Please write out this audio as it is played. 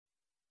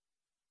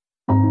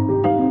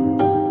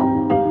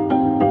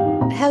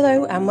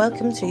Hello and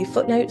welcome to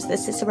Footnotes, the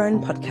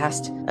Cicerone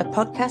podcast, a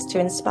podcast to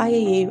inspire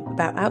you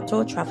about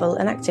outdoor travel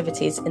and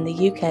activities in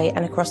the UK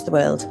and across the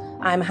world.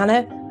 I'm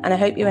Hannah and I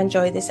hope you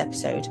enjoy this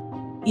episode.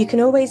 You can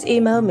always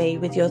email me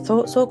with your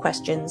thoughts or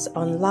questions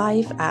on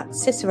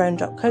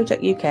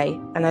live@cicerone.co.uk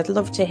and I'd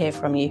love to hear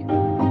from you.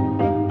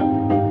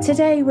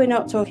 Today we're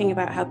not talking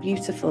about how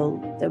beautiful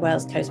the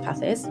Wales Coast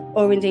Path is,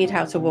 or indeed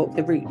how to walk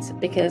the route,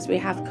 because we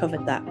have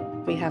covered that.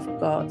 We have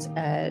got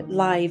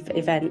live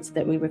events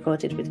that we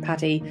recorded with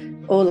Paddy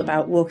all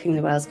about walking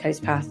the Wales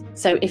Coast Path.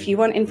 So if you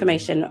want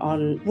information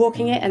on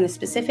walking it and the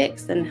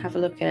specifics, then have a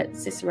look at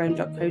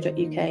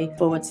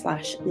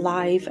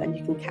cicerone.co.uk/live and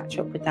you can catch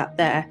up with that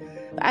there.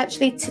 But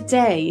actually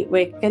today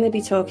we're going to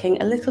be talking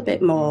a little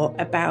bit more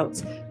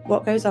about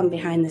what goes on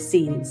behind the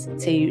scenes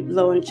to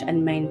launch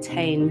and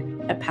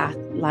maintain a path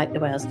like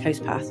the Wales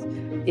Coast Path.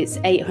 It's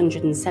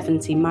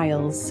 870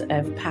 miles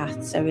of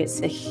path, so it's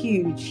a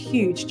huge,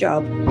 huge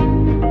job.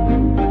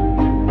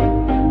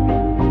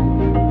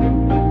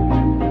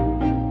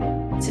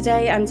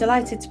 Today, I'm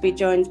delighted to be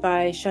joined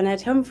by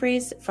Sioned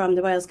Humphreys from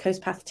the Wales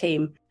Coast Path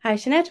team. Hi,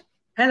 Sioned.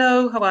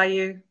 Hello, how are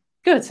you?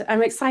 Good.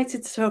 I'm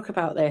excited to talk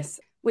about this.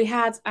 We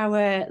had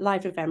our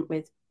live event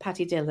with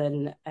Paddy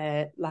Dillon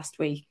last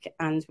week,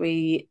 and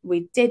we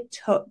did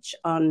touch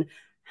on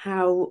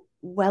how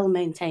well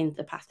maintained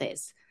the path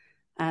is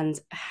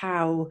and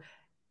how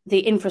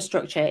the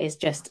infrastructure is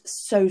just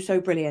so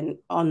brilliant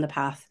on the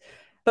path.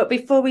 But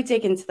before we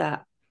dig into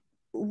that,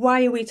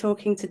 why are we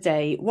talking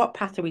today? What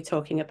path are we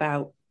talking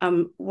about?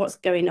 What's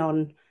going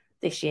on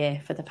this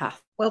year for the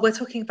path? Well, we're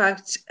talking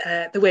about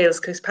the Wales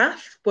Coast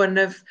Path, one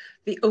of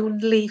the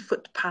only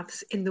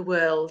footpaths in the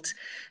world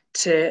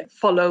to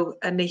follow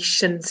a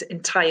nation's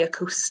entire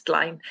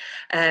coastline.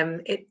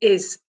 It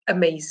is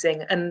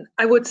amazing. And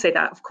I would say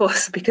that, of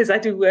course, because I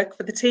do work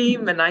for the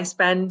team and I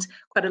spend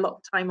quite a lot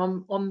of time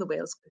on the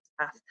Wales Coast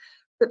Path.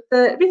 But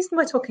the reason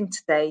we're talking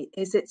today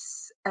is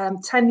it's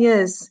 10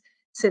 years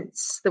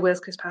since the Wales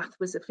Coast Path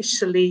was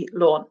officially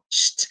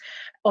launched.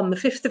 On the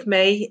 5th of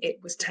May, it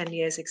was 10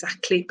 years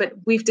exactly, but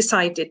we've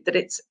decided that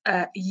it's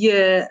a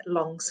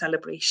year-long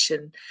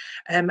celebration.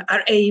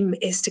 Our aim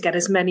is to get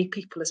as many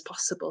people as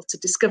possible to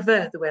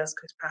discover the Wales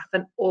Coast Path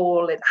and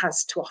all it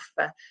has to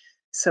offer.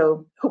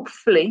 So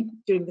hopefully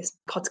during this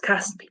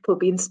podcast, people will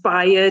be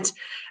inspired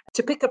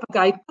to pick up a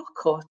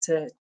guidebook or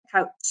to check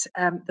out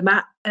the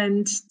map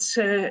and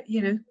to,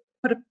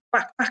 put a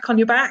backpack on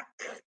your back,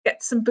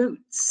 get some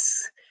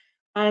boots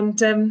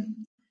and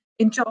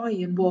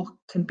enjoy and walk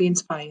and be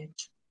inspired.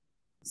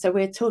 So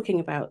we're talking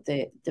about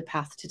the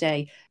path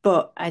today,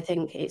 but I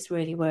think it's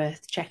really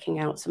worth checking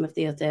out some of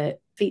the other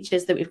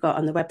features that we've got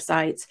on the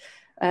website.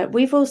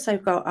 We've also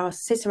got our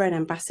Cicerone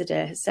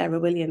ambassador, Sarah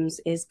Williams,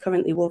 is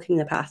currently walking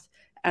the path,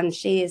 and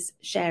she is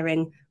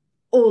sharing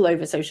all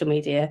over social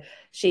media.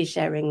 She's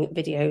sharing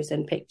videos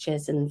and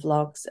pictures and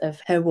vlogs of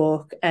her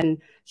walk,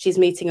 and she's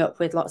meeting up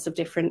with lots of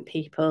different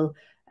people.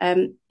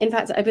 In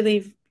fact, I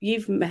believe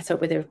you've met up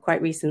with her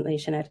quite recently,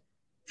 Sioned.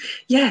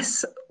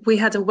 Yes, we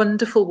had a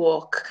wonderful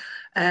walk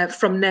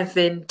from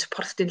Nefyn to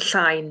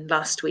Pwllheli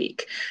last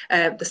week.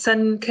 The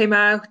sun came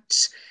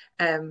out,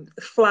 the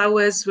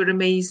flowers were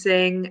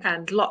amazing,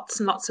 and lots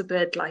of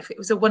bird life. It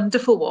was a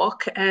wonderful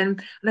walk,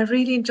 and I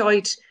really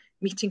enjoyed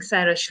meeting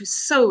Sarah. She was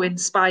so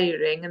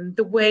inspiring, and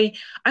the way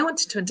I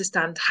wanted to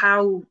understand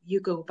how you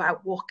go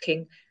about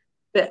walking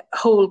the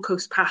whole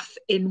coast path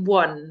in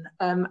one.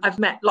 I've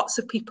met lots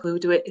of people who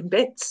do it in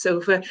bits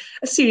over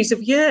a series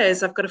of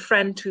years. I've got a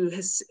friend who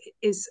has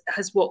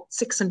walked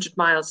 600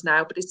 miles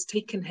now, but it's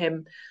taken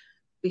him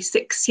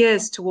 6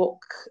 years to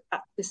walk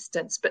that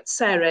distance. But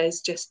Sarah is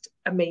just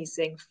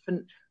amazing,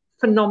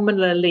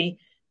 phenomenally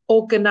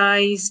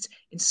organised,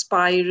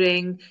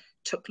 inspiring,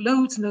 took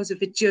loads and loads of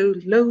video,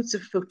 loads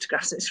of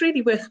photographs. It's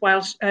really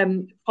worthwhile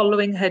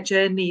following her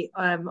journey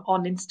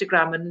on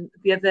Instagram and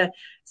the other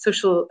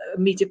social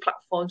media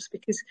platforms,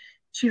 because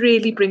she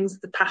really brings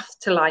the path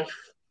to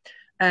life.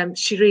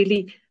 She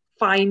really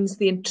finds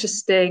the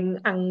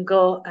interesting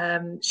angle.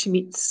 She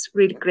meets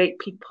really great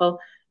people,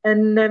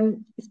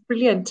 and it's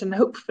brilliant. And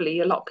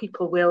hopefully a lot of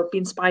people will be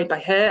inspired by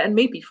her and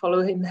maybe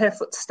follow in her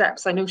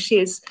footsteps. I know she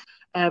is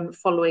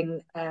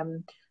following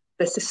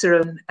the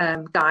Cicerone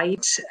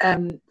guide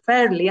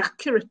fairly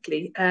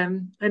accurately,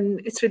 and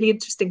it's really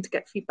interesting to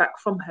get feedback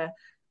from her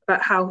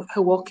about how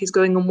her walk is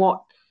going and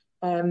what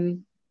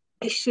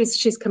issues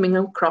she's coming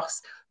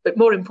across, but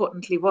more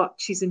importantly what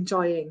she's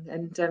enjoying.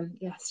 And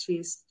yes, she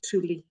is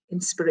truly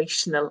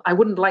inspirational. I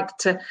wouldn't like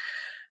to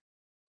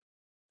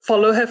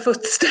follow her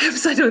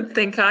footsteps. I don't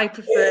think. I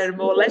prefer a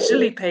more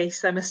leisurely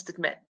pace, I must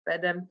admit,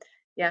 but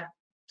yeah,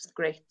 it's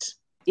great.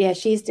 Yeah,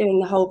 she's doing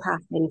the whole path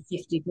in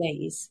 50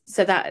 days.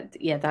 So that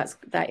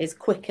is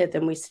quicker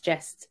than we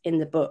suggest in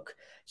the book.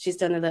 She's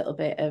done a little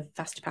bit of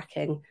fast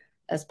packing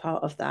as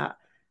part of that,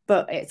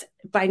 but it's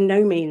by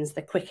no means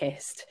the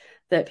quickest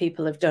that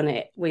people have done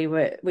it.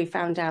 We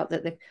found out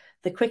that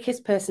the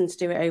quickest person to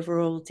do it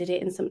overall did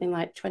it in something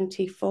like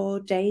 24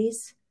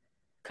 days.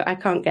 I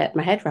can't get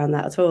my head around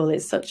that at all.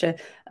 It's such a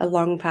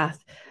long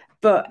path.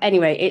 But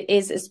anyway, it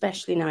is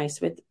especially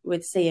nice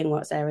with seeing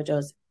what Sarah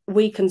does.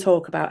 We can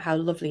talk about how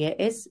lovely it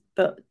is,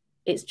 but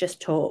it's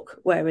just talk.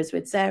 Whereas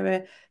with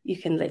Sarah, you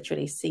can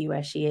literally see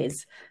where she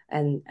is.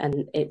 And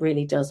it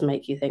really does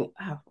make you think,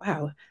 oh,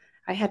 wow,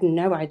 I had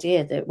no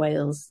idea that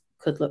Wales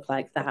could look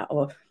like that.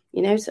 Or,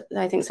 you know,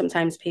 I think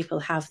sometimes people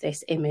have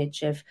this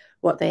image of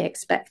what they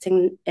expect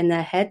in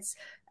their heads.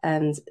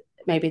 And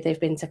maybe they've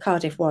been to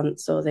Cardiff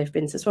once or they've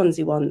been to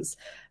Swansea once.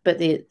 But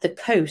the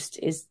coast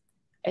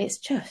it's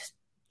just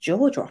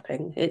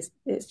jaw-dropping.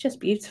 It's just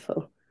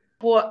beautiful.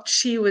 What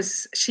she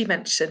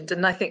mentioned,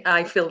 and I think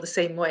I feel the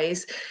same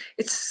ways,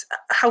 it's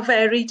how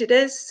varied it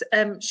is.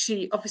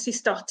 She obviously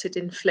started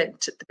in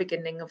Flint at the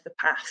beginning of the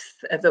path,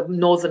 the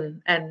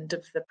northern end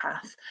of the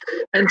path,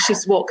 and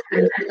she's walked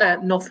the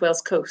North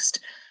Wales coast,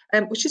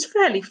 which is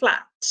fairly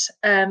flat.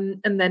 And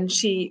then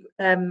she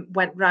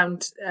went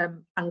round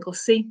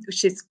Anglesey,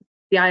 which is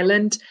the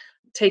island.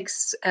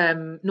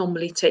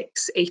 Normally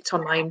takes 8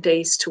 or 9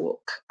 days to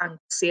walk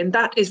Anglesey, and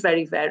that is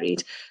very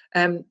varied.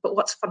 But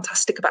what's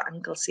fantastic about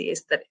Anglesey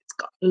is that it's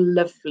got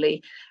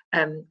lovely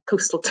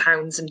coastal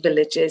towns and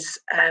villages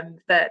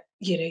that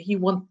you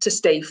want to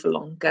stay for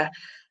longer.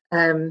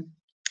 And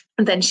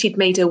then she'd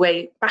made her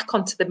way back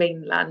onto the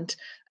mainland,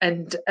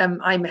 and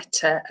I met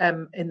her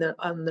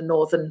on the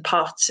northern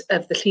part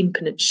of the Llŷn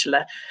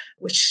Peninsula,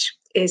 which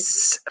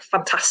is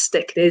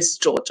fantastic. It is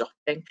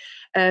jaw-dropping.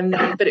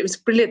 But it was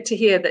brilliant to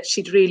hear that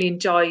she'd really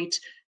enjoyed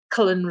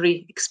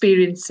culinary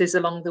experiences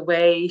along the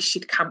way.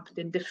 She'd camped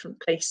in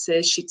different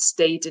places. She'd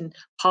stayed in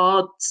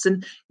pods,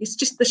 and it's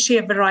just the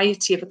sheer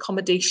variety of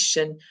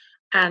accommodation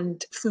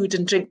and food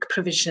and drink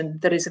provision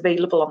that is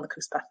available on the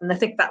coast path. And I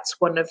think that's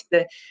one of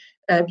the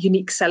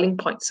unique selling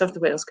points of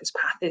the Wales Coast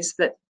Path, is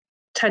that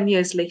 10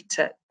 years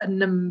later, a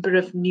number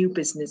of new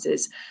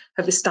businesses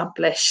have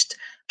established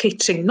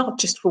catering, not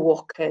just for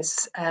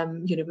walkers,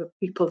 but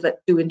people that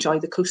do enjoy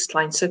the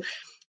coastline. So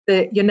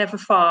you're never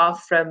far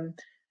from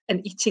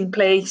an eating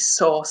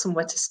place or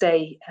somewhere to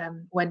stay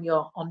when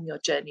you're on your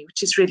journey,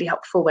 which is really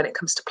helpful when it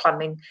comes to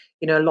planning,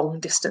 a long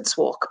distance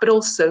walk. But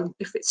also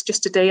if it's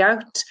just a day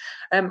out,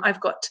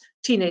 I've got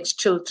teenage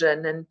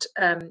children,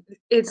 and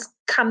it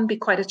can be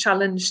quite a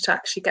challenge to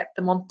actually get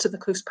them onto the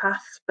coast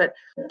path. But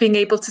being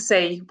able to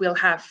say we'll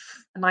have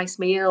a nice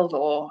meal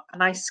or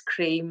an ice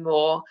cream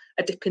or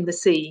a dip in the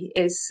sea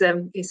is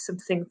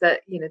something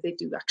that they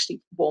do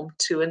actually warm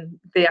to, and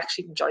they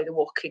actually enjoy the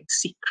walking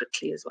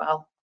secretly as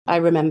well. I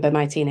remember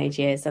my teenage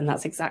years, and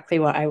that's exactly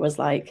what I was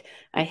like.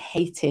 I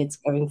hated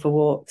going for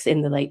walks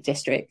in the Lake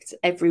District.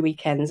 Every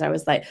weekend I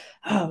was like,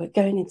 oh, we're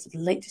going into the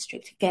Lake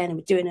District again and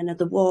we're doing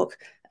another walk.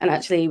 And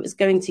actually it was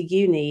going to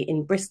uni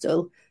in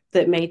Bristol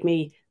that made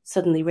me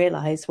suddenly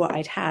realise what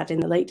I'd had in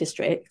the Lake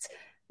District.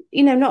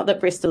 Not that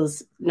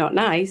Bristol's not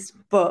nice,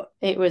 but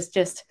it was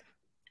just,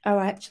 oh,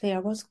 actually I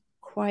was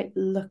quite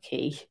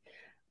lucky.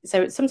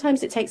 So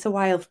sometimes it takes a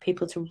while for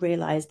people to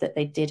realise that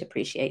they did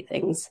appreciate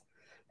things.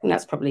 And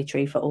that's probably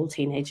true for all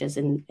teenagers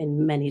in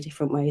many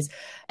different ways.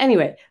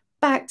 Anyway,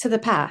 back to the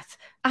path.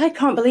 I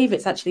can't believe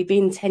it's actually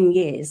been 10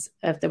 years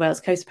of the Wales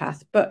Coast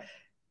Path. But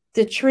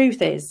the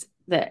truth is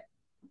that,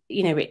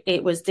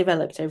 it was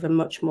developed over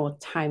much more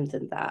time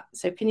than that.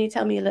 So can you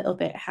tell me a little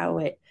bit how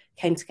it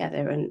came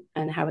together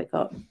and how it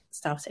got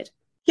started?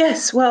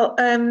 Yes, well,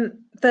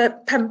 the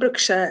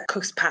Pembrokeshire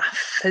Coast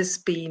Path has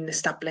been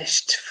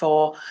established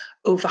for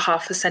over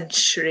half a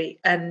century,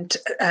 and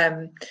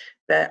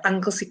the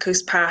Anglesey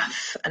Coast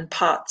Path and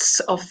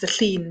parts of the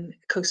Llŷn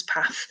Coast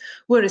Path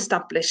were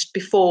established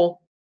before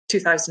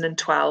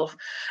 2012.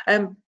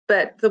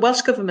 But the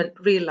Welsh Government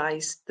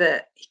realised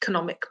the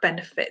economic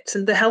benefits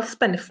and the health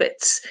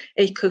benefits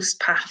a coast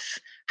path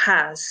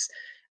has.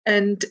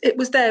 And it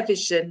was their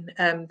vision.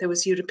 There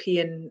was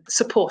European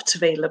support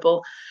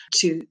available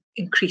to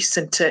increase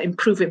and to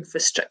improve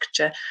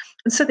infrastructure.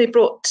 And so they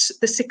brought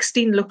the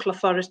 16 local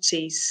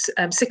authorities,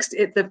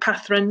 the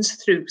path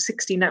runs through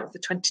 16 out of the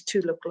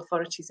 22 local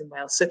authorities in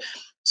Wales. So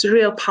it's a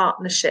real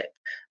partnership.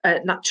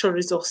 Natural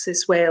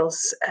Resources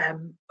Wales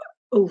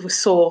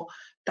oversaw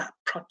that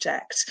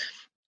project.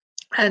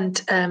 And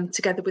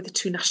together with the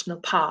 2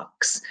 national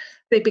parks,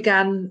 they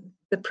began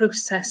the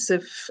process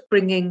of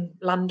bringing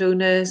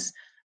landowners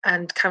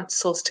and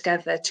councils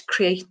together to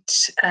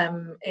create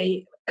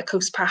a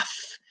coast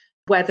path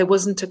where there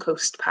wasn't a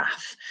coast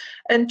path.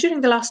 And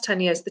during the last 10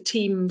 years, the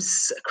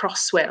teams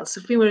across Wales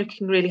have been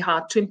working really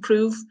hard to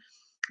improve.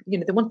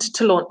 They wanted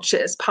to launch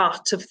it as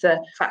part of the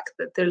fact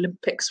that the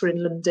Olympics were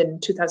in London in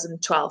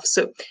 2012.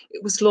 So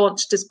it was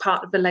launched as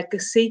part of a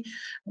legacy.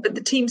 But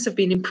the teams have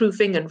been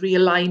improving and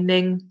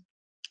realigning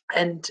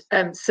and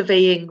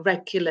surveying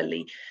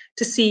regularly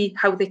to see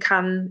how they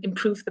can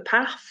improve the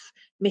path,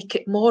 make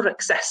it more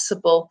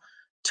accessible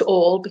to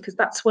all, because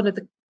that's one of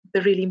the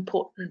really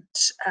important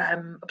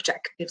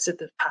objectives of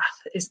the path,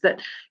 is that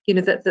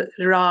that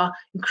there are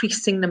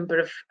increasing number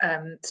of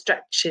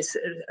stretches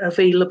that are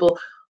available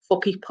for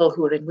people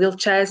who are in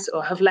wheelchairs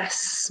or have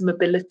less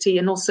mobility,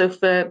 and also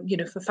for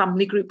for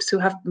family groups who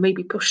have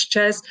maybe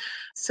pushchairs.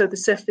 So the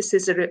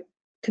surfaces are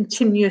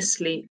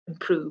continuously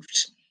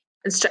improved.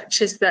 and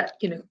stretches that,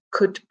 you know,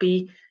 could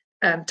be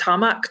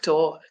tarmacked,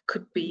 or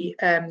could be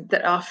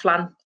that are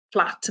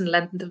flat and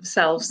lend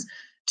themselves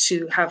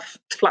to have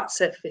flat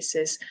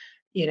surfaces,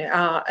 you know,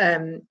 are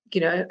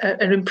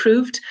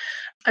improved.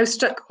 I was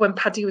struck when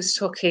Paddy was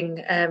talking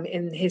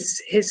in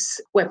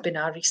his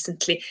webinar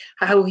recently,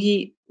 how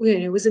he, you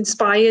know, was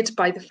inspired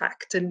by the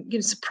fact, and, you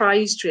know,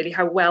 surprised really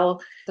how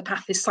well the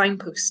path is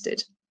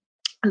signposted.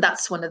 And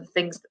that's one of the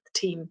things that the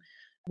team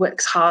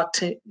works hard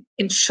to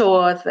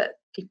ensure that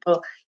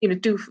people, you know,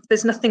 do.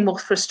 There's nothing more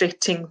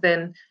frustrating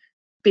than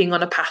being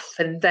on a path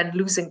and then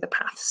losing the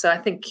path. So I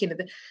think, you know,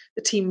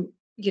 the team,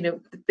 you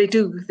know, they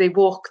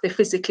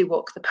physically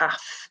walk the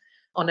path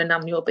on an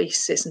annual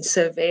basis and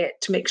survey it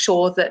to make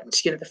sure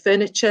that, you know, the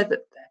furniture,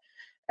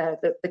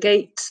 that the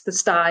gates, the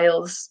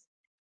stiles,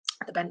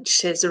 the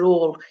benches are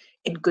all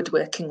in good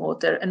working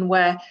order. And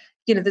where,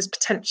 you know, there's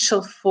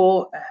potential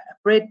for a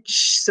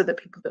bridge so that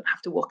people don't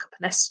have to walk up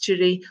an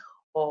estuary,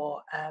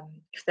 or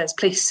if there's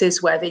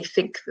places where they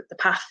think that the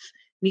path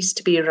needs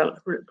to be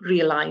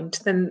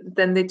realigned,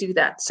 then they do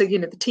that. So, you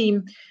know, the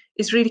team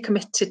is really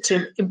committed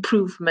to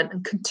improvement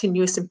and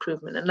continuous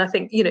improvement. And I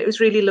think, you know, it was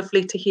really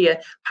lovely to hear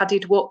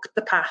Paddy'd walked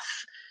the path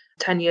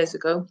 10 years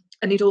ago,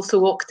 and he'd also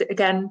walked it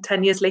again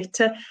 10 years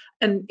later.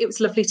 And it was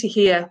lovely to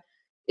hear.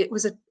 It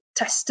was a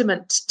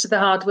testament to the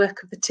hard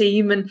work of the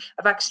team. And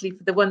I've actually,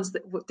 for the ones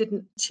that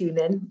didn't tune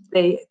in,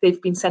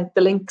 they've been sent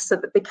the link so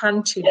that they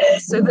can tune in,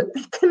 so that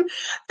they can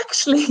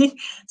actually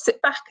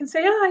sit back and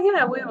say,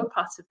 yeah, we were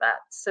part of that.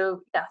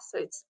 So yeah, so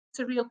it's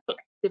a real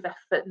collective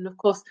effort. And of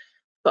course,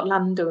 we've got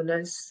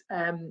landowners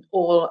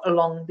all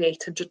along the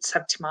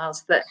 870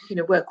 miles that, you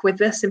know, work with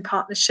us in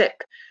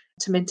partnership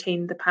to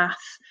maintain the path.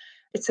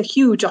 It's a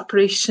huge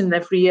operation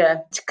every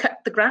year to cut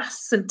the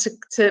grass and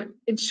to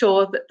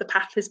ensure that the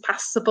path is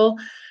passable.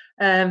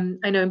 I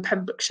know in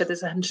Pembrokeshire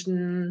there's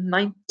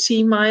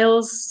 190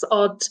 miles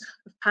odd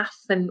of path,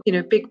 and, you know,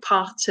 a big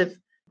part of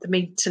the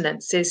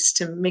maintenance is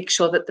to make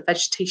sure that the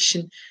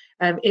vegetation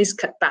is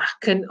cut back.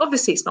 And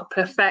obviously it's not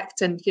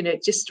perfect, and, you know,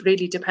 it just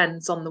really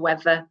depends on the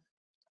weather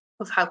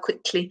of how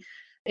quickly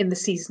in the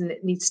season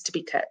it needs to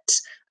be cut,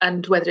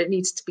 and whether it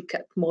needs to be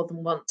cut more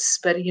than once.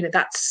 But, you know,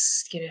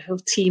 that's, you know, a whole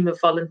team of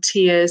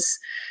volunteers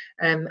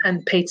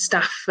and paid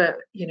staff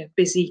you know,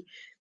 busy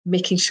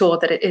making sure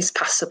that it is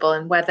passable,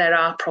 and where there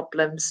are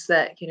problems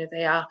that, you know,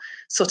 they are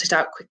sorted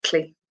out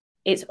quickly.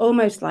 It's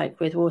almost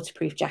like with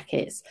waterproof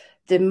jackets,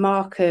 the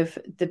mark of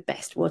the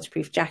best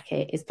waterproof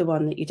jacket is the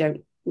one that you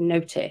don't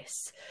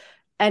notice.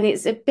 And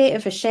it's a bit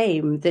of a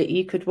shame that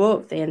you could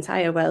walk the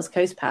entire Wales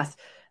coast path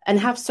and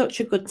have such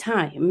a good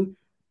time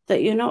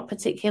that you're not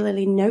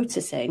particularly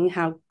noticing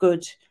how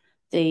good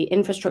the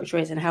infrastructure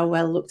is and how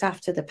well looked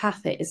after the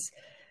path is.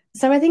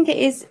 So I think it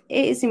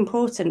is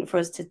important for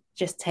us to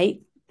just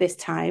take this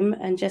time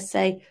and just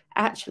say,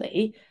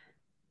 actually,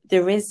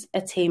 there is a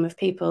team of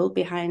people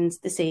behind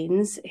the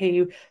scenes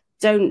who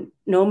don't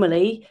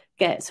normally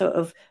get sort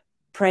of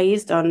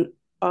praised on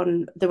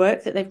the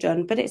work that they've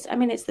done. But it's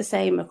the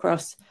same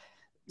across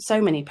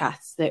so many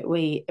paths that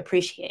we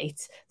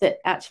appreciate, that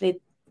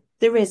actually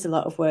there is a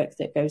lot of work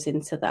that goes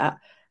into that,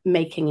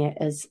 making it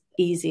as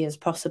easy as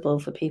possible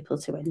for people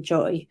to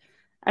enjoy.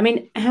 I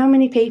mean, how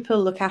many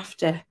people look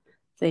after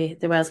the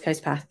Wales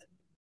Coast Path?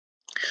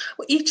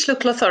 Well, each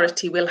local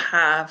authority will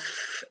have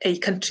a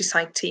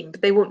countryside team,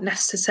 but they won't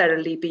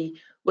necessarily be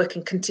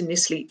working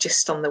continuously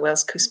just on the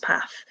Wales Coast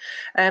Path.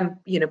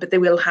 You know, but they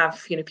will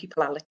have, you know,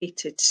 people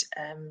allocated.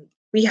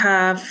 We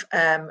have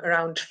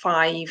around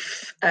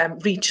 5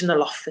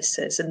 regional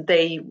officers, and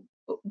they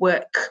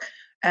work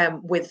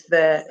with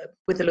the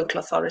local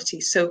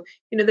authority. So,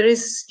 you know,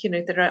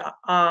 there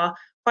are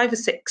 5 or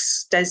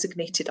 6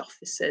 designated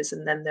officers,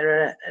 and then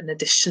there are an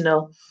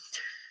additional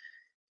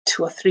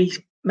 2 or 3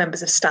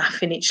 members of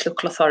staff in each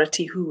local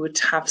authority who would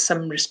have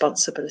some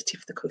responsibility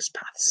for the coast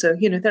path. So,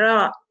 you know,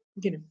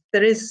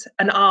 there is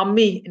an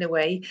army in a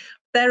way.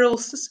 They're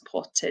also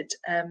supported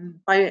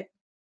by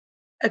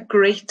a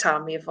great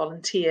army of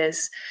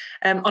volunteers.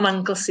 On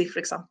Anglesey, for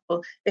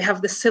example, they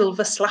have the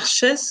Silver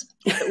Slashers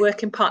that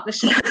work in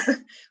partnership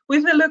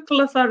with the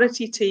local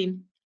authority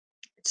team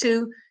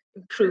to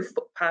improve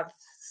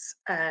footpaths.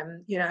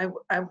 You know,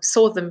 I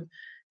saw them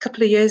a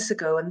couple of years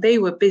ago, and they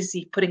were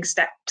busy putting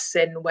steps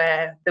in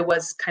where there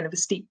was kind of a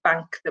steep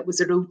bank that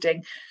was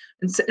eroding.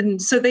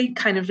 And so they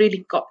kind of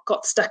really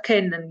got stuck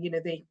in, and, you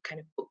know, they kind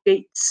of put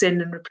gates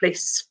in and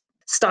replace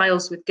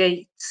stiles with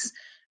gates,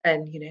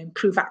 and, you know,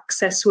 improve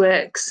access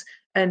works,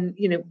 and,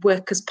 you know,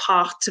 work as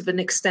part of an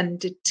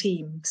extended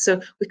team.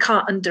 So we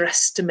can't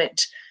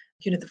underestimate,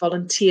 you know, the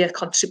volunteer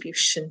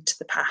contribution to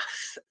the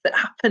path that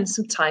happens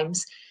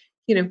sometimes,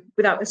 you know,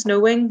 without us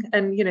knowing.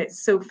 And, you know,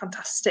 it's so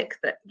fantastic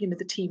that, you know,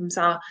 the teams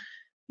are,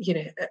 you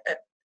know,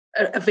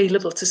 are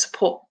available to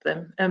support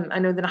them. I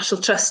know the National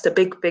Trust are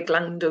big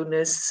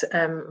landowners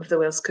of the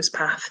Wales Coast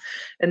Path,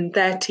 and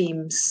their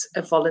teams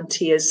of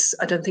volunteers,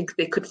 I don't think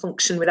they could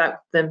function without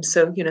them.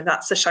 So, you know,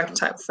 that's a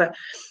shout out for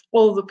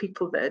all the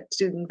people that are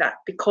doing that,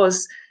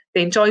 because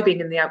they enjoy being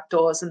in the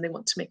outdoors and they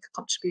want to make a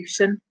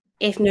contribution.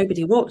 if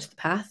nobody walked the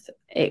path,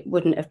 it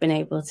wouldn't have been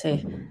able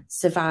to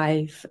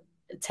survive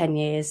 10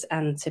 years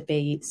and to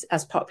be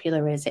as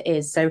popular as it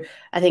is. So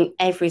I think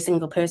every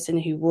single person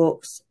who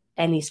walks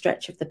any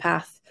stretch of the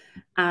path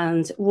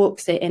and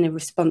walks it in a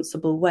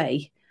responsible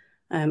way,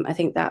 I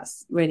think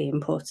that's really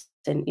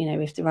important. You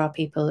know, if there are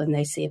people and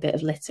they see a bit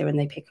of litter and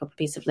they pick up a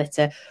piece of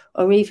litter,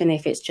 or even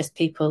if it's just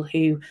people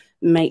who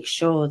make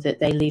sure that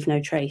they leave no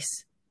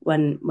trace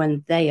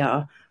when they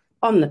are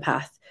on the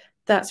path,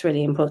 that's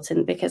really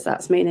important, because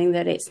that's meaning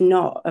that it's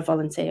not a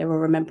volunteer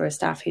or a member of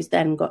staff who's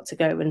then got to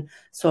go and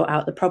sort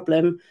out the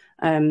problem.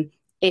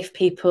 If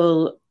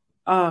people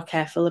are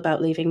careful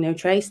about leaving no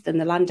trace, then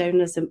the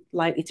landowners are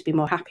likely to be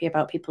more happy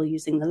about people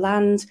using the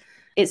land.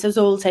 It's us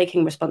all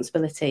taking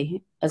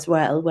responsibility as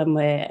well when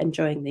we're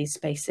enjoying these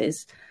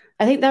spaces.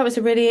 I think that was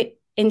a really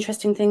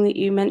interesting thing that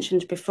you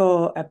mentioned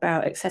before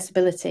about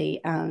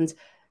accessibility and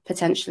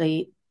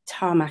potentially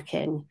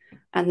tarmacking.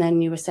 And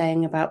then you were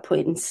saying about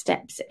putting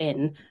steps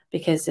in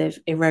because of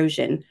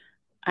erosion.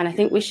 And I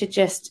think we should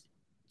just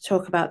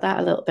talk about that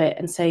a little bit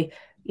and say,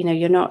 you know,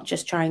 you're not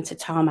just trying to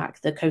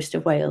tarmac the coast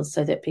of Wales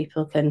so that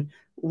people can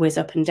whiz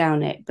up and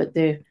down it, but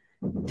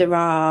there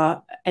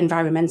are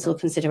environmental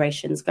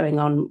considerations going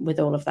on with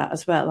all of that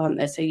as well, aren't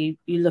there? So you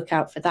look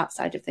out for that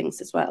side of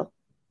things as well.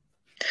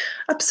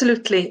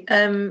 Absolutely.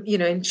 You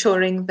know,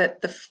 ensuring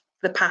that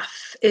the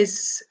path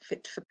is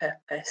fit for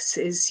purpose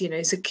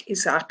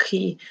is our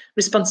key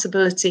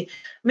responsibility.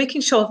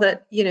 Making sure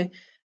that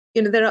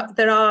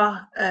there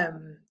are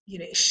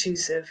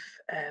issues of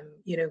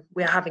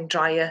we're having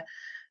drier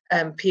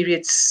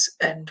periods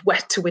and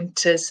wetter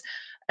winters,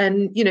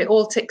 and it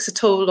all takes a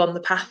toll on the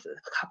path.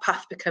 The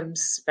path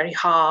becomes very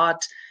hard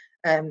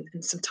and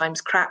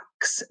sometimes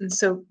cracks, and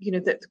so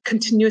the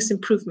continuous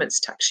improvements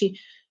to actually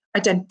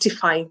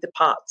identify the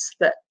parts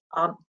that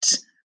aren't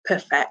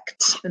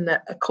perfect and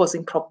that are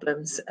causing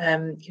problems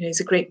is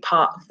a great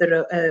part of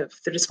the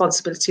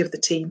responsibility of the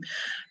team.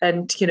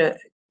 And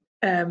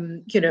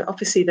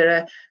obviously there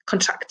are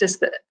contractors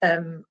that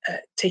are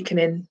taken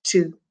in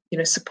to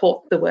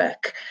support the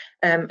work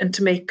and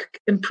to make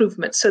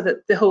improvements so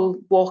that the whole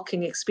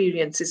walking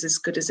experience is as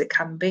good as it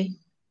can be.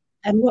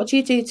 And what do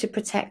you do to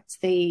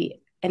protect the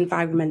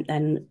environment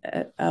then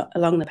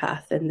along the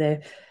path and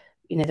the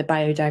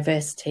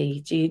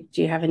biodiversity?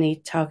 Do you have any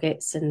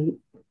targets and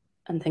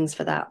things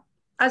for that?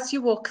 As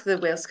you walk the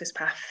Wales Coast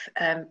Path,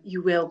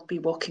 you will be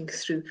walking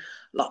through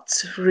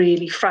lots of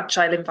really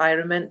fragile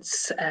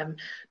environments,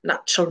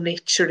 natural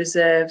nature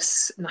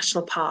reserves,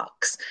 national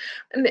parks.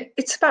 And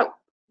it's about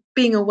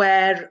being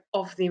aware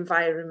of the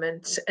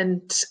environment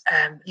and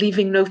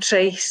leaving no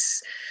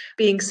trace,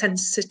 being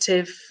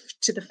sensitive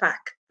to the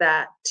fact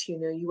that,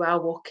 you are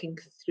walking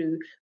through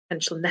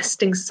potential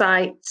nesting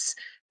sites,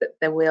 that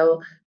there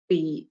will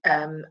be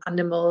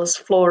animals,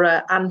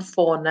 flora and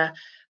fauna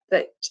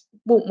that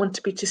won't want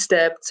to be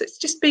disturbed. So it's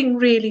just being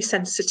really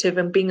sensitive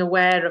and being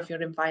aware of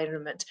your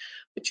environment.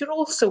 But you're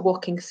also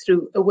walking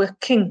through a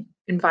working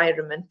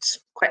environment.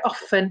 Quite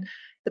often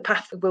the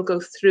path will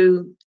go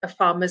through a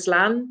farmer's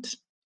land,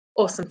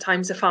 or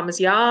sometimes a farmer's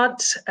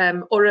yard,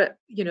 or a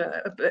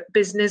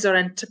business or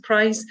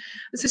enterprise.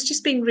 And so it's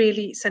just being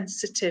really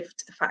sensitive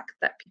to the fact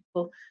that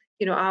people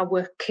are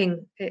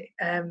working,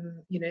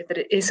 that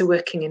it is a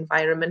working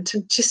environment,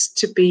 and just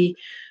to be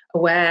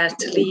aware,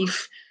 to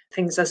leave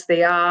things as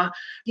they are,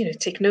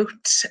 take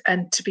note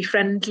and to be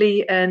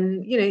friendly.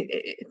 And,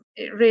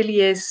 it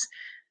really is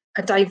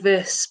a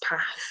diverse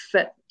path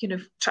that,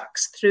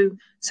 tracks through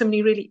so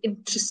many really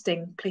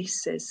interesting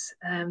places.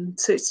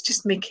 So it's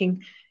just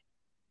making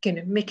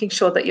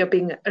sure that you're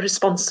being a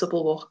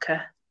responsible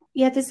walker.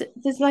 Yeah,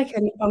 there's like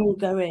an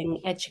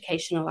ongoing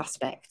educational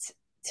aspect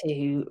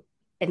to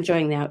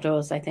enjoying the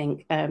outdoors, I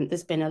think.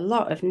 There's been a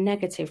lot of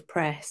negative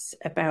press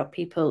about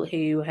people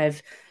who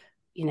have,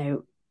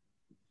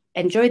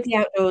 enjoyed the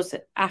outdoors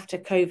after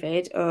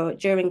COVID or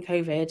during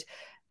COVID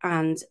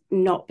and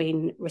not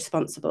been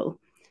responsible.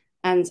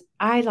 And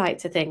I like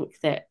to think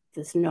that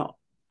there's not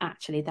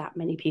actually that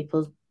many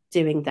people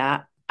doing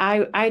that.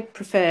 I'd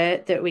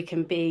prefer that we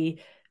can be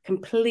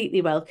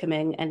completely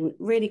welcoming and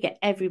really get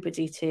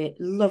everybody to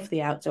love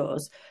the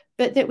outdoors,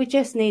 but that we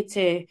just need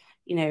to,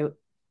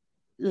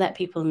 let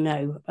people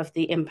know of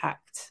the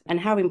impact and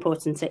how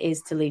important it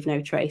is to leave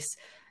no trace.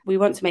 We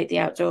want to make the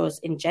outdoors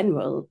in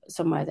general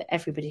somewhere that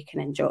everybody can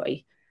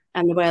enjoy.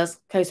 And the Wales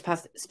Coast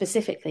Path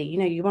specifically,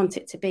 you want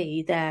it to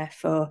be there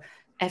for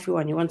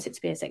everyone. You want it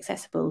to be as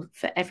accessible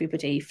for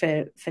everybody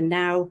for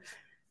now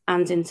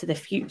and into the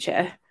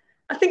future.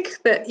 I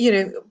think that,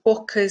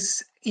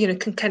 walkers,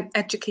 can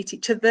educate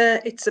each other.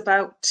 It's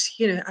about,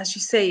 as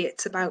you say,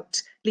 it's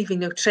about leaving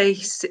no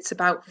trace. It's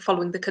about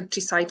following the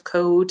countryside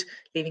code,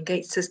 leaving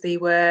gates as they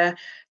were,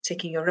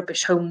 taking your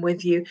rubbish home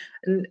with you,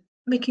 and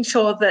making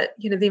sure that,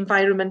 the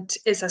environment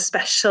is as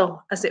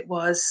special as it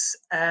was,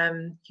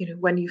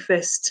 when you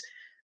first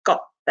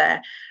got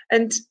there.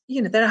 And,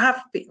 there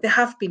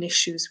have been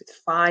issues with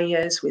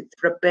fires, with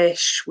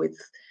rubbish, with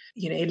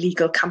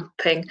illegal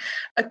camping.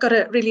 I've got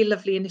a really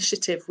lovely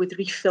initiative with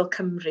Refill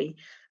Cymru,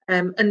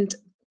 and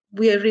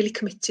we are really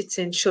committed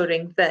to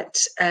ensuring that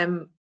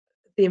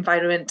the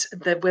environment,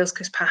 the Wales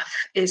Coast Path,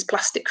 is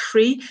plastic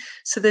free.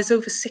 So there's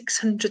over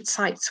 600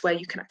 sites where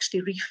you can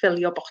actually refill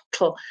your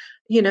bottle,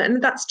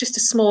 and that's just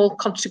a small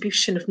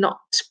contribution of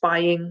not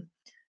buying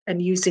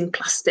and using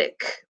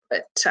plastic,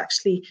 but to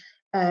actually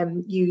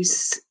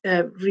use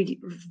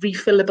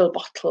refillable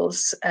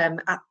bottles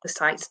at the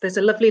sites. There's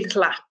a lovely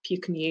little app you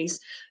can use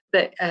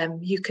that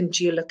you can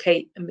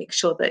geolocate and make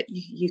sure that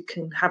you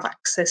can have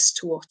access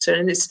to water.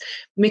 And it's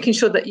making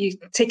sure that you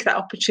take that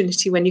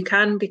opportunity when you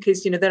can,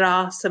 because there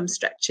are some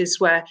stretches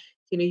where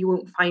you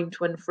won't find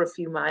one for a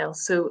few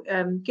miles. So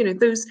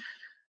those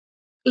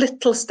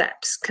little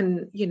steps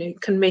can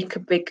make a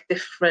big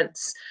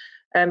difference.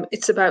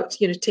 It's about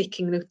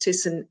taking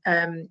notice and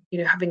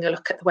having a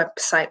look at the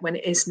website when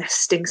it is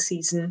nesting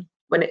season,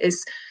 when it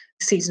is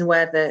the season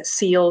where the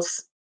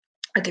seals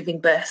are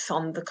giving birth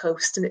on the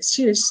coast, and it's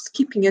just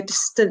keeping a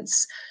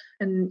distance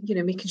and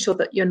making sure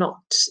that you're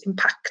not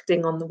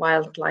impacting on the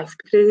wildlife,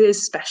 because it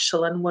is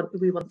special and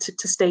we want it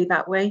to stay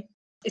that way.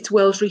 It's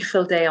World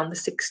Refill Day on the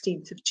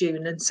 16th of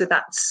June, and so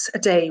that's a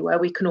day where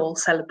we can all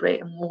celebrate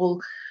and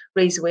all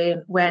raise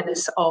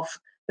awareness of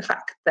the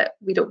fact that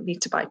we don't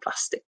need to buy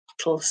plastic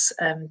bottles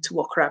to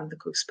walk around the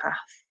coast path.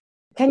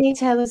 Can you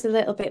tell us a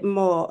little bit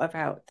more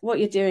about what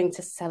you're doing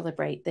to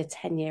celebrate the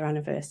 10-year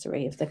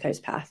anniversary of the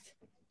coast path?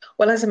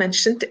 Well, as I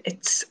mentioned,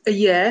 it's a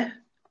year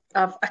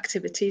of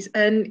activities,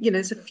 and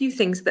there's a few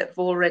things that have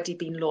already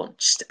been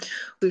launched.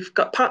 We've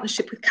got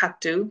partnership with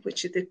Cadw,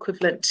 which is the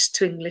equivalent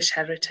to English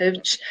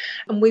Heritage,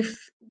 and we've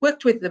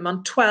worked with them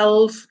on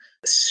 12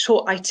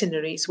 short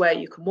itineraries where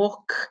you can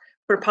walk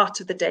for a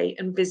part of the day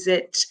and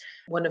visit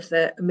one of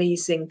the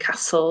amazing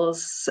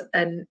castles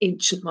and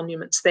ancient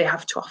monuments they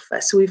have to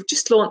offer. So we've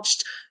just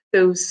launched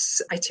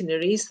those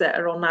itineraries that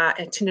are on our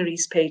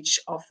itineraries page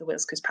of the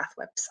Wales Coast Path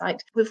website.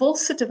 We've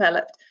also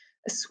developed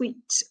a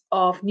suite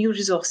of new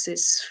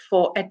resources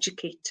for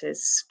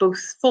educators, both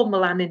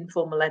formal and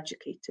informal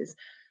educators.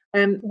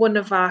 One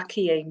of our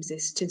key aims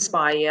is to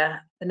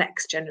inspire the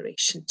next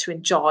generation to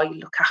enjoy,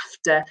 look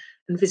after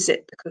and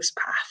visit the coast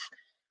path.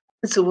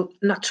 And so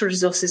Natural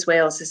Resources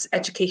Wales'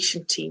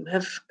 education team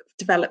have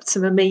developed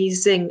some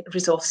amazing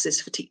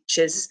resources for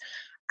teachers,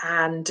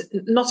 and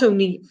not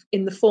only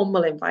in the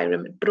formal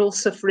environment, but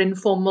also for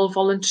informal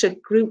volunteer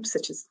groups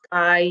such as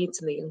guides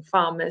and the young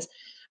farmers,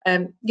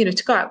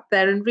 to go out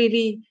there and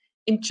really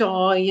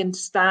enjoy,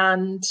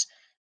 understand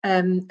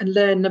and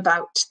learn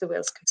about the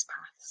Wales Coast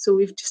Path. So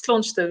we've just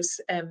launched those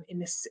in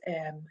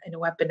a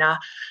webinar,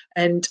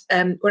 and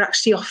we're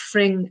actually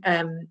offering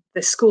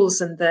the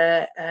schools and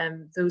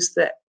those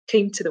that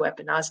came to the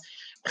webinars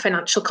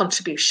financial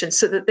contribution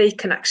so that they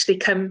can actually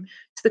come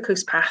to the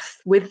coast path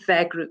with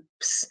their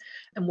groups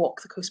and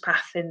walk the coast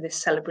path in this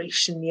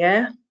celebration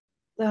year.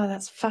 Oh,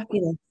 that's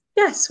fabulous.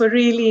 Yes, we're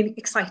really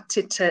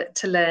excited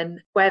to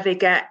learn where they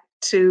get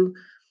to,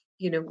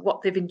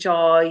 what they've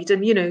enjoyed,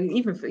 and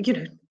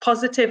even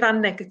positive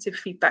and negative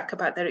feedback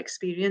about their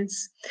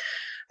experience.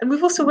 And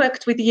we've also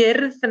worked with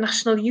YIR, the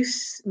National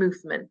Youth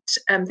Movement.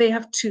 They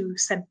have 2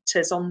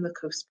 centres on the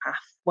coast path,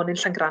 one in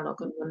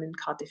Llangrannog and one in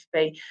Cardiff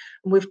Bay.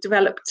 And we've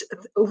developed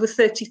over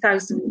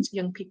 30,000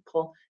 young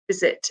people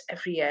visit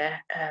every year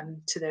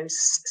to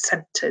those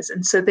centres.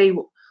 And so they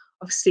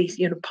obviously,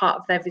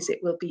 part of their visit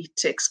will be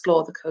to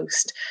explore the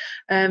coast.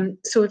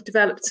 So we've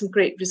developed some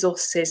great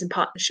resources in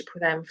partnership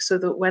with them so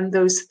that when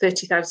those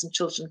 30,000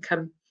 children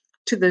come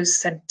to those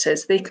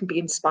centres, they can be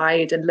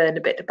inspired and learn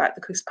a bit about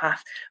the coast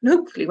path. And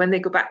hopefully when they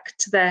go back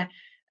to their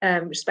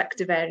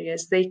respective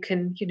areas, they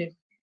can,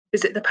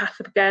 visit the path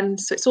again.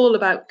 So it's all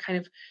about kind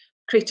of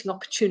creating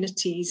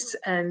opportunities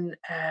and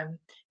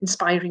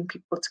inspiring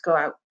people to go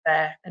out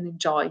there and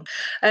enjoy.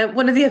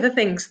 One of the other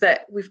things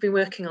that we've been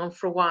working on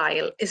for a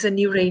while is a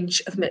new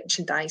range of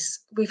merchandise.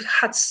 We've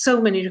had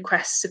so many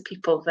requests of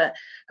people that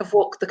have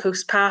walked the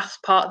coast path,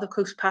 part of the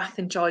coast path,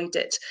 enjoyed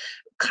it.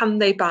 Can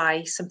they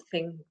buy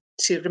something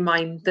to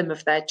remind them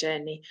of their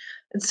journey?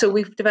 And so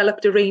we've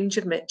developed a range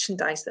of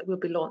merchandise that will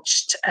be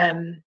launched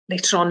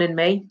later on in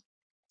May.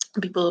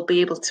 People will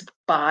be able to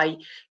buy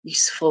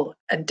useful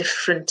and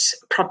different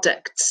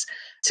products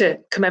to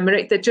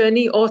commemorate their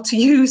journey or to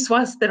use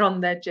whilst they're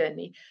on their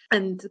journey.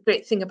 And the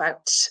great thing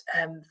about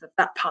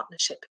that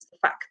partnership is the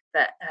fact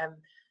that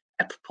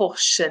a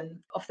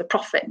proportion of the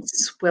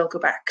profits will go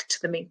back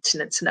to the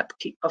maintenance and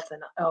upkeep of the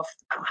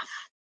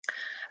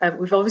path.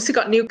 We've obviously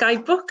got a new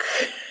guidebook.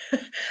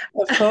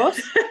 Of course.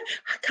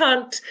 I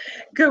can't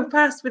go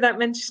past without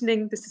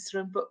mentioning the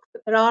Cicerone book,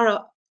 but there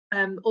are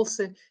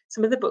also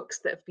some of the books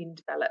that have been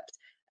developed.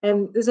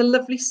 There's a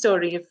lovely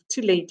story of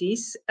 2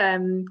 ladies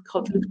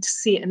called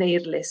Lucy and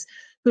Eirlis,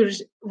 who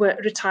were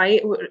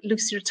retired.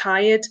 Lucy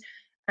retired,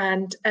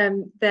 and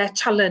their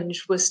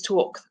challenge was to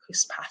walk the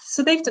coast path.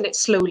 So they've done it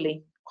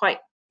slowly, quite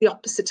the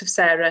opposite of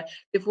Sarah.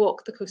 They've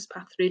walked the coast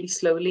path really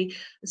slowly.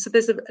 And so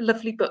there's a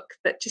lovely book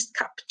that just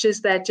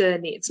captures their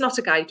journey. It's not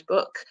a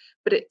guidebook,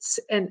 but it's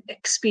an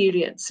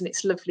experience, and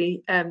it's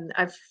lovely.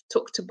 I've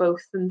talked to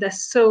both, and they're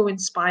so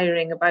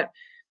inspiring about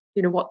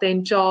what they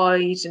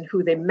enjoyed and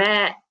who they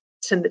met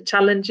and the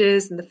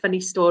challenges and the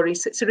funny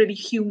stories. So it's a really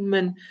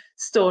human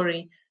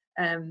story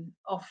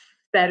of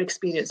their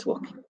experience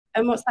walking.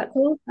 And what's that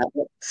called?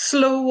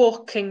 Slow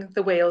Walking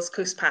the Wales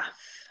Coast Path.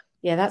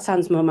 Yeah, that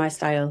sounds more my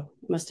style,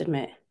 must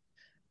admit.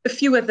 A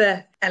few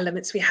other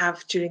elements we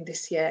have during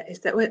this year is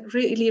that we're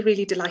really,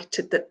 really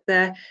delighted that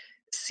the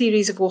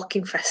series of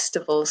walking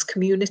festivals,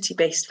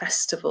 community-based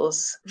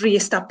festivals,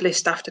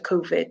 re-established after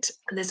COVID.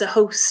 And there's a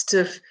host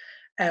of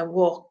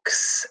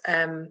walks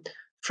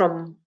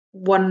from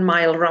 1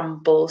 mile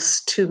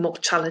rambles to more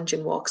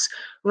challenging walks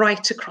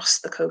right across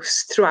the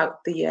coast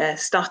throughout the year,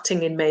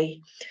 starting in May.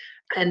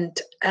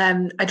 And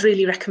I'd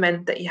really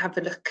recommend that you have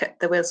a look at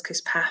the Wales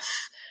Coast Path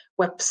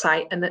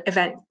website and the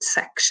event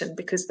section,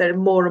 because there are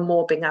more and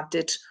more being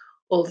added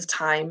all the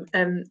time.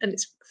 And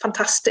it's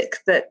fantastic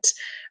that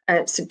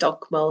St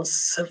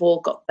Dogmael's have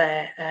all got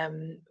their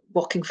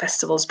walking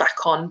festivals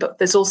back on, but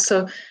there's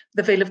also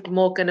the Vale of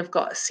Glamorgan have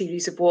got a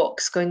series of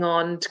walks going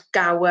on,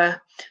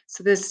 Gower.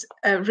 So there's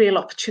a real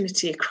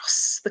opportunity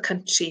across the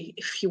country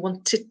if you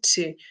wanted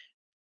to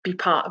be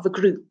part of a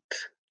group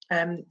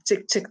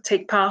to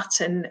take part.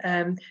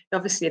 And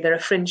obviously there are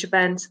fringe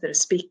events, there are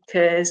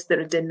speakers, there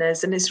are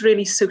dinners, and it's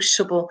really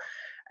sociable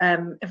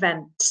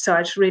event. So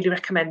I'd really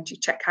recommend you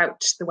check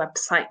out the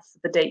website for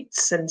the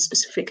dates and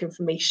specific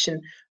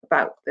information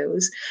about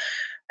those.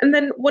 And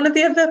then one of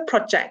the other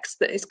projects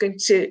that is going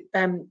to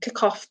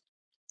kick off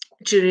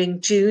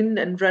during June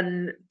and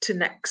run to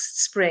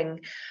next spring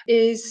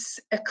is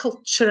a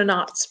culture and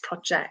arts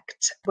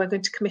project. We're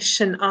going to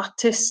commission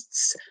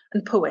artists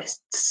and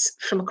poets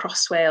from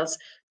across Wales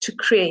to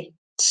create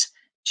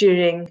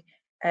during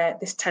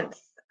this 10th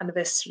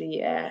anniversary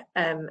year.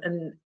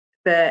 And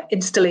the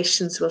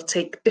installations will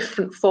take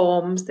different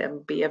forms. There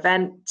will be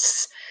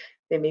events,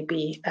 there may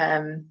be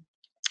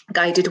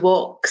guided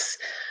walks,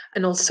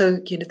 and also,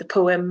 you know, the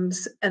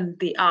poems and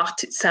the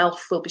art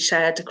itself will be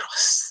shared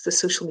across the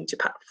social media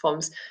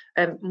platforms.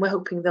 We're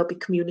hoping there'll be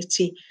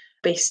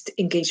community-based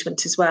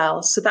engagement as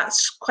well. So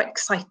that's quite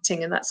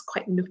exciting, and that's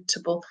quite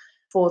notable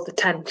for the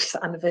 10th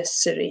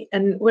anniversary.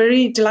 And we're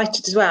really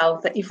delighted as well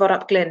that Ifor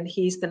ap Glyn,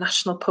 he's the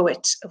national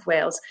poet of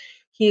Wales.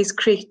 He has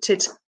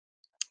created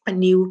a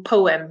new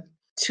poem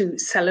to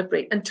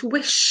celebrate and to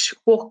wish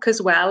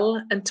walkers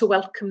well and to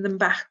welcome them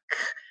back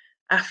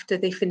after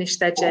they finish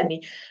their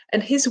journey.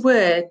 And his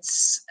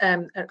words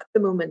at the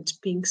moment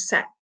being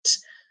set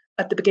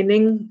at the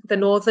beginning, the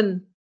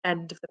northern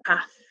end of the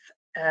path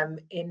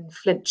in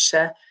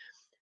Flintshire,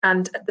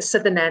 and at the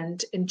southern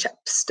end in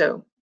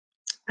Chepstow.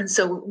 And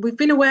so we've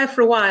been aware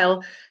for a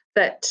while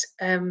that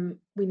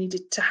we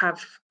needed to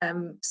have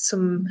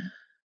some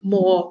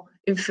more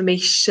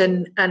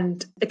information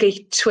and a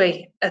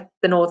gateway at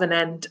the northern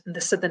end and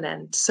the southern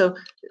end. So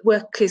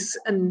work is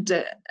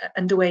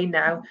underway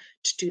now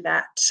to do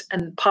that,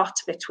 and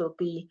part of it will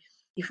be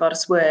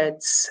Ifor's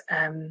words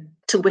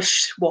to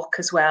wish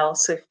walkers well.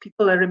 So if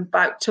people are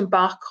about to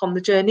embark on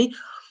the journey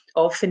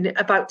or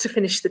about to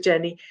finish the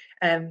journey,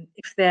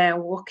 if they're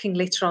walking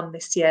later on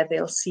this year,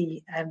 they'll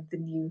see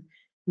the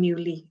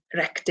newly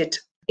erected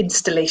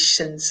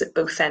installations at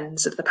both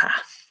ends of the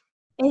path.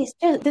 It's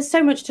just, there's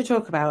so much to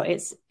talk about.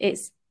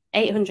 It's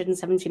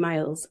 870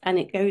 miles, and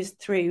it goes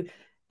through,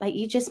 like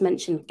you just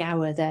mentioned,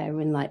 Gower there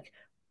in, like,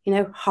 you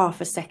know,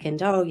 half a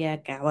second. Oh yeah,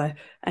 Gower.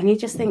 And you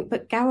just think,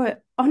 but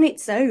Gower on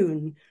its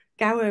own,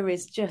 Gower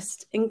is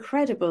just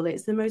incredible.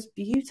 It's the most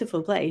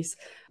beautiful place.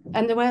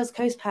 And the Wales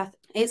Coast Path,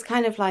 it's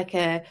kind of like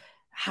a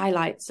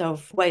highlights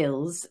of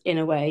Wales in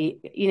a way.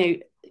 You know,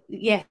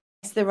 yes,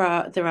 there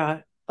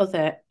are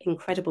other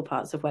incredible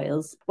parts of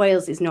Wales.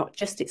 Wales is not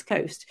just its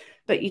coast,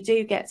 but you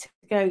do get to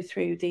go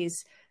through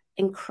these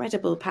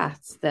incredible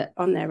paths that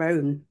on their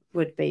own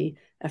would be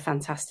a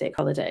fantastic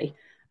holiday.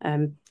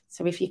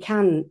 So if you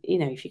can, you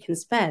know, if you can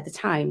spare the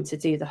time to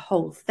do the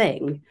whole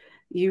thing,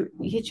 you're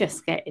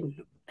just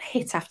getting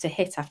hit after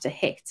hit after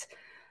hit.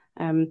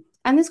 And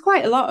there's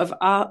quite a lot of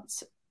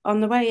art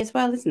on the way as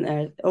well, isn't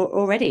there,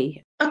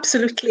 already?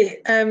 Absolutely.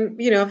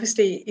 You know,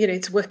 obviously, you know,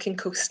 it's a working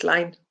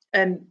coastline,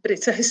 but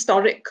it's a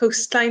historic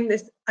coastline.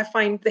 I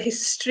find the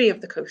history of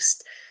the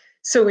coast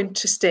so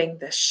interesting.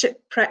 The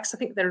shipwrecks, I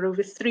think there are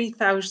over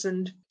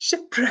 3,000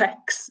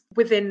 shipwrecks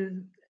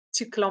within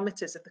 2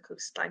 kilometres of the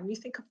coastline. You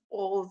think of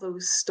all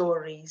those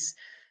stories,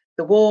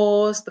 the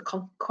wars, the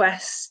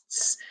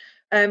conquests,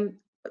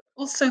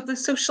 also the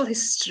social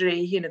history,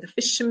 you know, the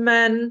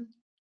fishermen,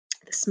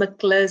 the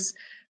smugglers.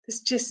 There's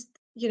just,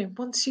 you know,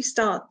 once you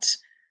start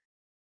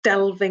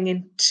delving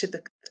into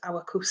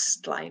our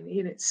coastline,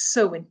 you know, it's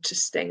so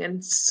interesting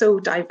and so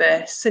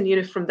diverse. And, you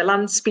know, from the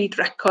land speed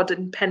record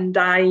in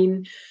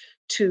Pendine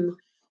to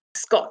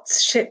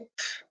Scott's ship,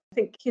 I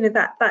think, you know,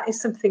 that is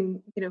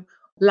something, you know,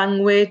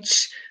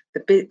 language,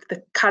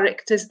 the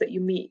characters that you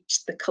meet,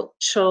 the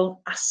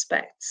cultural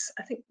aspects.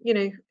 I think, you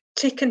know,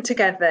 taken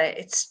together,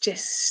 it's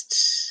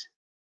just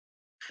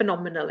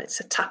phenomenal. It's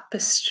a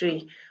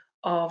tapestry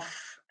of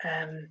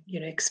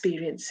you know,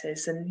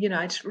 experiences. And, you know,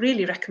 I'd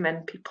really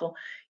recommend people,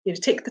 you know,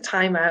 take the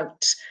time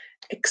out,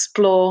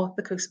 explore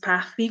the coast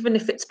path, even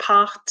if it's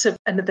part of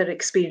another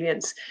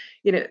experience.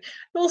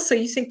 Also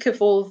you think of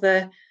all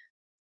the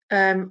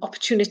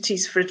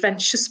opportunities for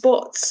adventure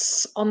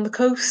sports on the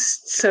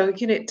coast. So,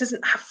 it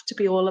doesn't have to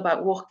be all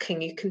about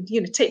walking. You can,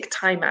 take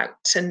time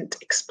out and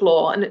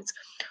explore. And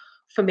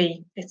for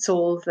me, it's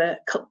all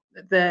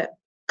the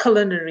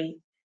culinary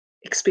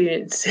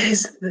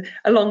experiences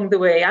along the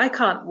way. I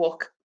can't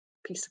walk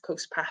a piece of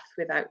coast path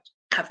without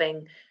having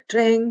a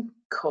drink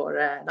or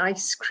an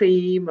ice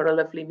cream or a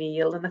lovely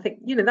meal. And I think,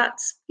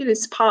 that's,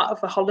 it's part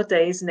of a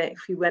holiday, isn't it?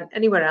 If you went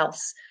anywhere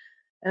else.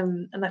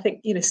 And I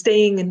think,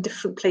 staying in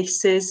different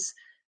places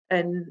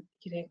and,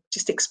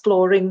 just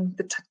exploring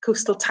the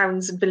coastal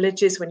towns and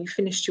villages when you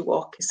finished your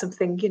walk is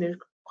something,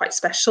 quite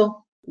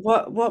special.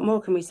 What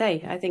more can we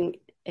say? I think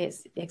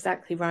it's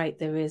exactly right.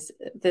 There's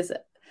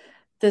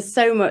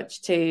so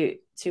much to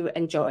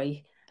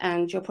enjoy.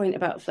 And your point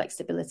about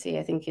flexibility,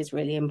 I think, is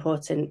really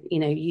important.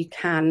 You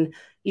can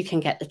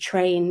get the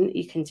train,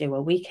 you can do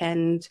a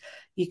weekend,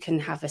 you can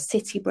have a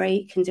city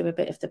break and do a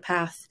bit of the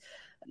path.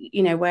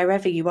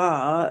 Wherever you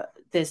are,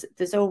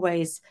 there's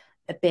always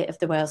a bit of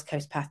the Wales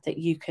Coast Path that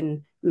you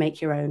can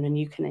make your own and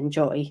you can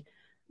enjoy,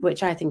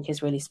 which I think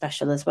is really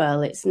special as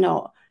well. It's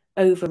not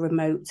over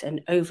remote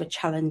and over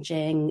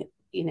challenging.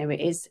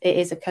 It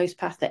is a coast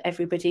path that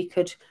everybody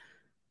could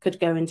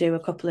go and do a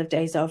couple of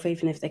days of,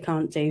 even if they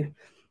can't do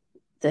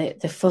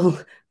the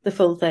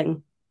full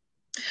thing.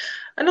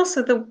 And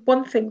also the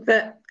one thing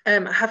that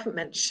I haven't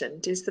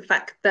mentioned is the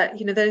fact that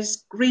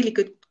there's really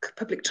good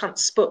public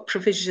transport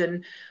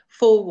provision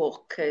for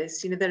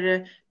walkers. There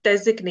are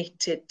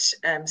designated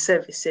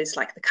services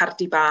like the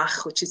Cardigan,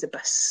 which is a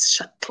bus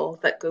shuttle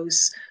that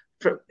goes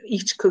from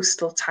each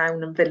coastal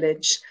town and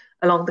village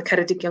along the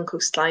Cardigan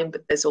coastline,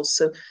 but there's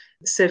also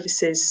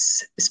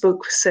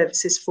bespoke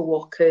services for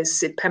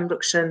walkers in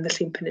Pembrokeshire and the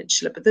Llyn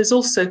Peninsula. But there's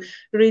also a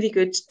really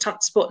good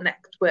transport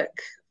network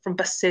from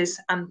buses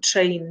and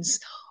trains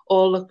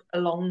all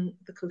along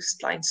the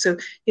coastline. So,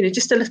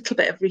 just a little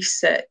bit of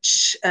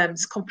research,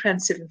 there's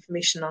comprehensive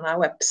information on our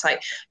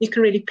website. You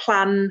can really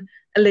plan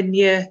a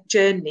linear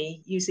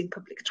journey using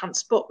public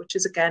transport, which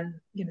is,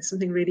 again,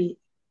 something really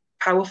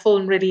powerful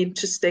and really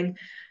interesting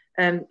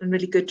and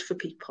really good for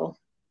people.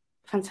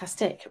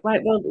 Fantastic. Right,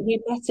 well, we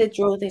better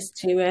draw this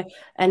to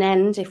an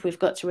end if we've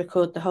got to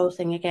record the whole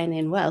thing again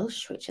in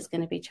Welsh, which is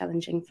going to be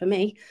challenging for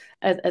me.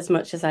 As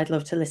much as I'd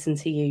love to listen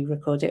to you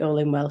record it all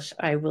in Welsh,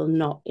 I will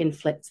not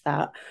inflict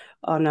that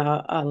on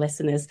our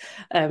listeners.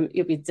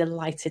 You'll be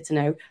delighted to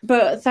know.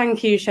 But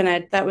thank you,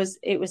 Sioned.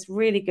 It was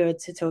really good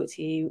to talk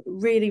to you.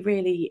 Really,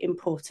 really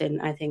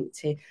important, I think,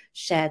 to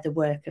share the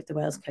work of the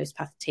Wales Coast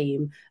Path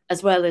team,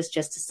 as well as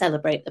just to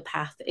celebrate the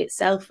path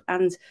itself.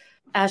 And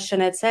as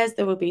Sioned says,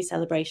 there will be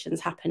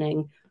celebrations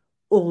happening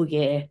all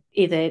year.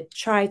 Either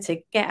try to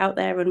get out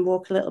there and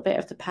walk a little bit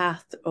of the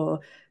path,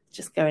 or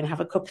just go and have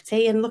a cup of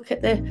tea and look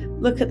at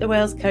the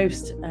Wales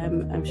coast.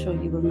 I'm sure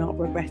you will not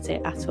regret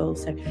it at all.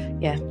 So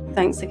yeah,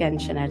 thanks again,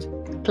 Sioned.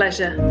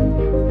 Pleasure.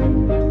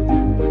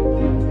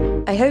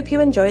 I hope you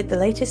enjoyed the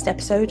latest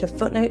episode of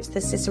Footnotes, the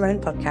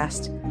Cicerone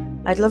podcast.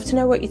 I'd love to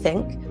know what you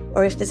think,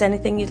 or if there's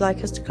anything you'd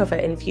like us to cover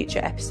in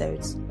future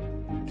episodes.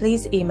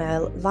 Please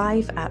email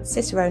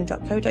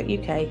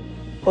live@cicerone.co.uk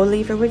or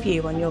leave a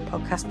review on your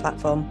podcast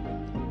platform.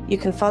 You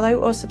can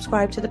follow or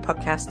subscribe to the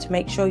podcast to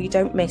make sure you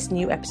don't miss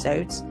new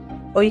episodes,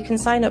 or you can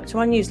sign up to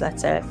our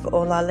newsletter for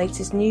all our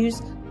latest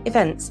news,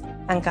 events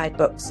and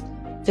guidebooks.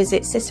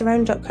 Visit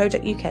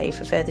cicerone.co.uk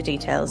for further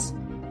details.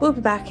 We'll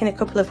be back in a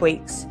couple of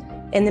weeks.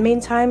 In the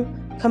meantime,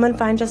 come and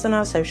find us on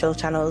our social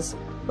channels.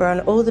 We're on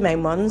all the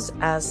main ones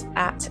as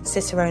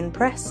 @Cicerone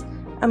Press,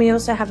 and we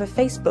also have a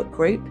Facebook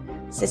group,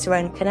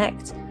 Cicerone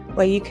Connect,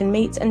 where you can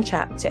meet and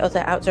chat to other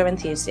outdoor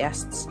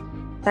enthusiasts.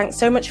 Thanks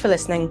so much for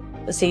listening.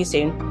 We'll see you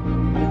soon.